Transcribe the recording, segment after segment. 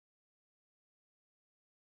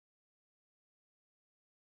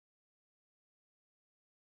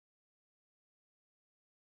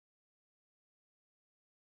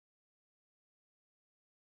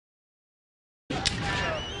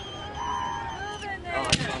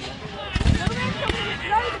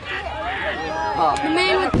The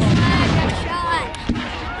man with the flag got shot.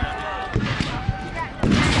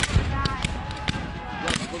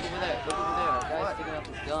 Look over there. Look over there. A guy's sticking up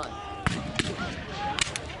his gun.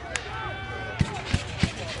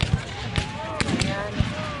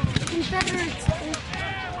 Confederates.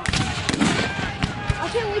 I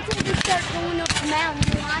can't wait till they start going up the mountain.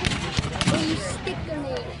 You know why? Where you stick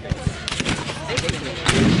grenade.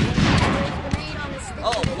 Grenade on the stick.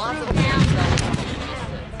 Oh, lots of down.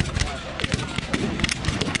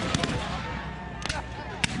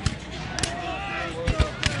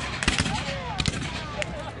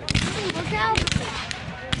 Look out!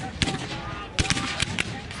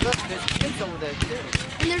 Look, there's kids over there too.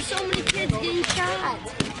 And there's so many kids getting shot.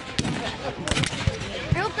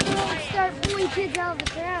 I hope they won't start pulling kids out of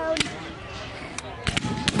the crowd.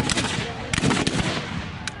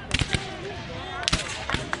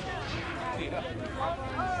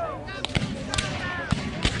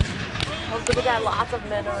 Most of the guy, lots of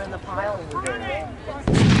men are in the pile over there.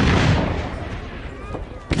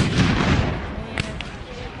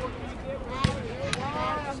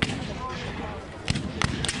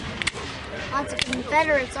 Lots of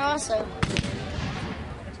Confederates also.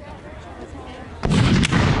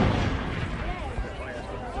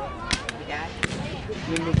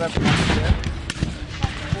 Can you move up and down there?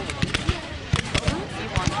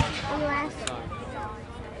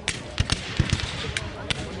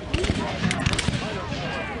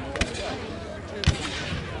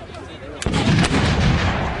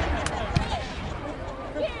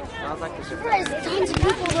 Sounds like the Surprised tons of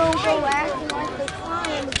people don't go acting like they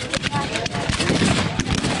climb.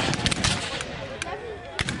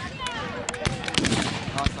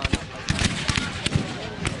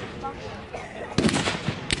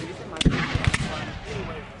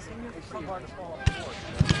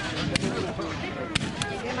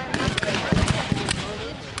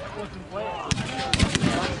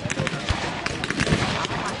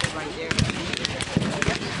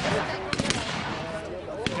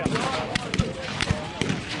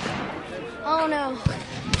 Oh no,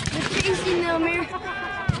 the chasing them here.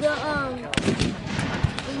 The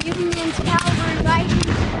Union's cavalry right into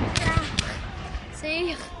the crowd.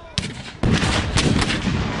 See?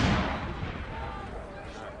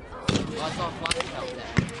 I saw a fly fell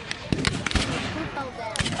down. Who fell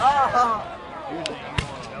down? Oh!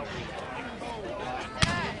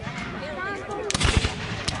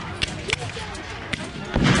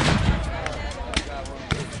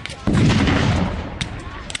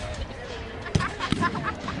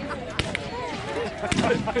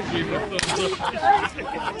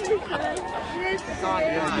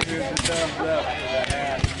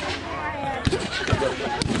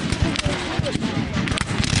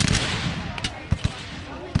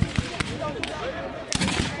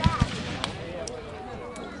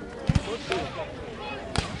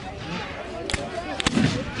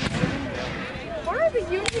 What are the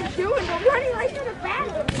Unions doing? They're running right to the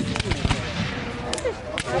battle.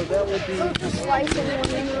 That would be... They're just slicing them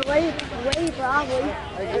in the way probably.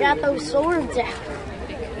 They got those swords out.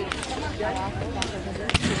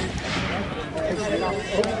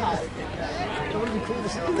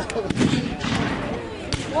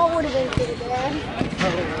 What would have been pretty bad?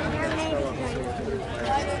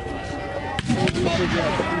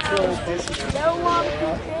 Don't want to be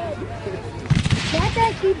dead. That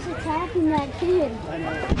guy keeps attacking that kid.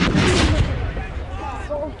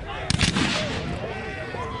 So,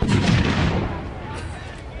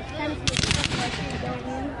 kind of feels stuff like you don't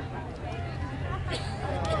know.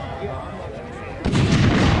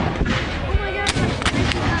 Oh my gosh, there's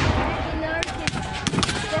another kid.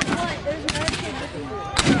 Guess what? There's another kid with him.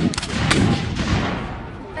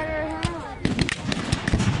 Better have.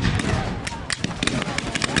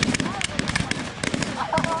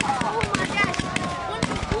 Oh my gosh. One of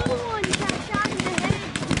the blue ones got shot in the head.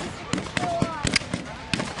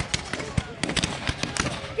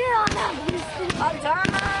 Get on that, Houston.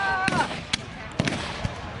 Montana!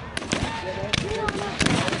 Get on that.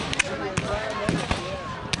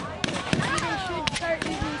 Maybe they should start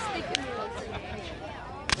using sticky notes.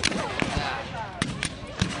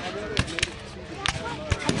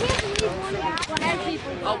 I can't believe one of these black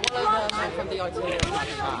people. Oh, one of them are from the artillery. The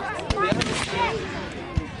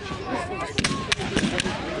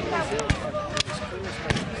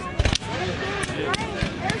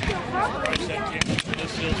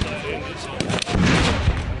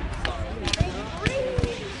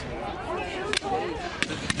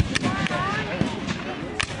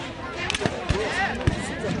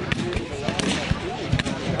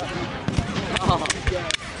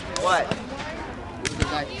What? Who's the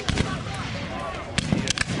guy?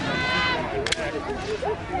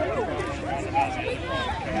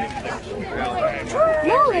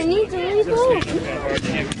 No, they need to reboot.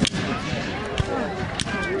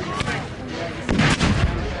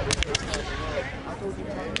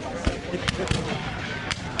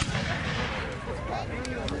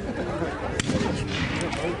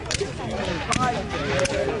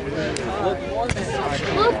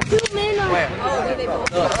 Look, 2 men are. Where?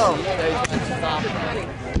 Oh, stop.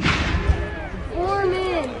 4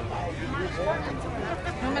 men.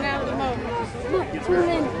 Coming out of the moat. Look, 2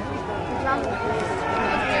 men.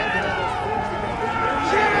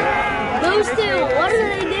 Those 2, what are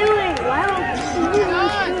they doing? Why don't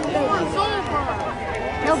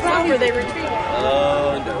no problem. They retreated.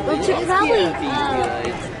 They're probably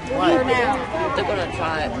They're gonna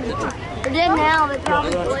try it. they're dead now. They're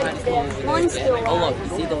probably dead. One's still Oh alive.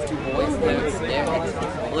 look, you see those 2 boys? They're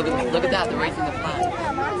look at that, they're raising the flag.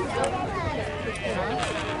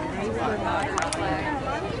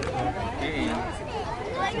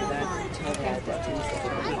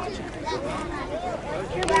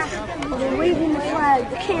 They're waving the flag.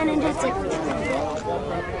 The cannon hits it.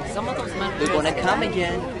 Some of those men, they're gonna come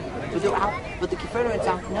again. But they're out, but the Confederates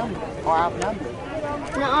outnumbered.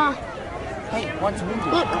 Nuh-uh. Hey, one's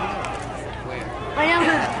moving. Look. Where? I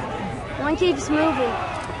know. One keeps moving.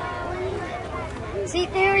 See,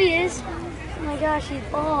 there he is. Oh my gosh, he's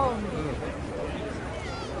bald.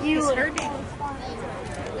 He's hurting.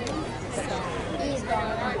 He's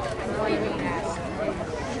gone.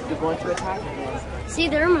 They're going to attack? See,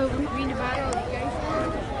 they're moving.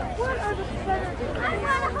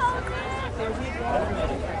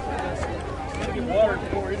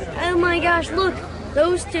 Oh my gosh, look.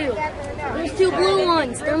 Those 2. Those 2 blue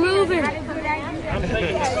ones. They're moving.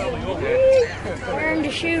 Turn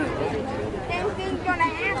to shoot.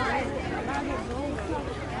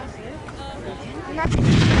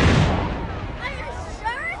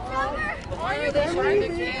 Why are they shooting the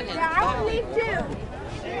cannon?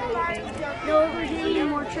 No, we're getting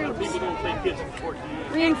more troops.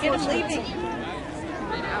 Reinforcements.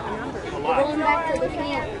 We're going back to the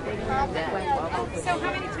camp. So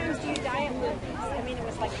how many times do you die at movies? I mean, it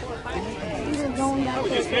was like 4 or 5. We're going back to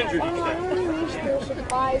the camp. Oh, I only wish the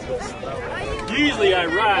supplies was... Usually I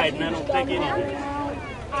ride and I don't take anything.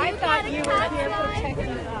 I thought you were here protecting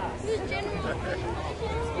us.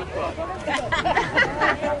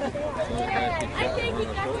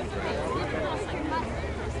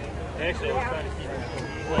 Actually, I was trying to keep it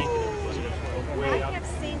blanket way I up. have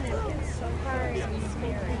seen them get so hard and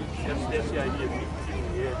scary. That's the idea of keeping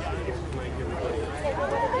the edge. I guess it might get away.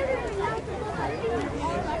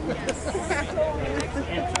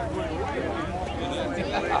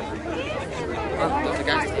 Oh, there's a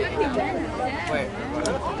guy standing. Where?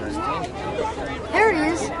 There it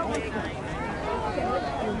is.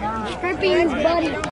 Scorpion's buddy.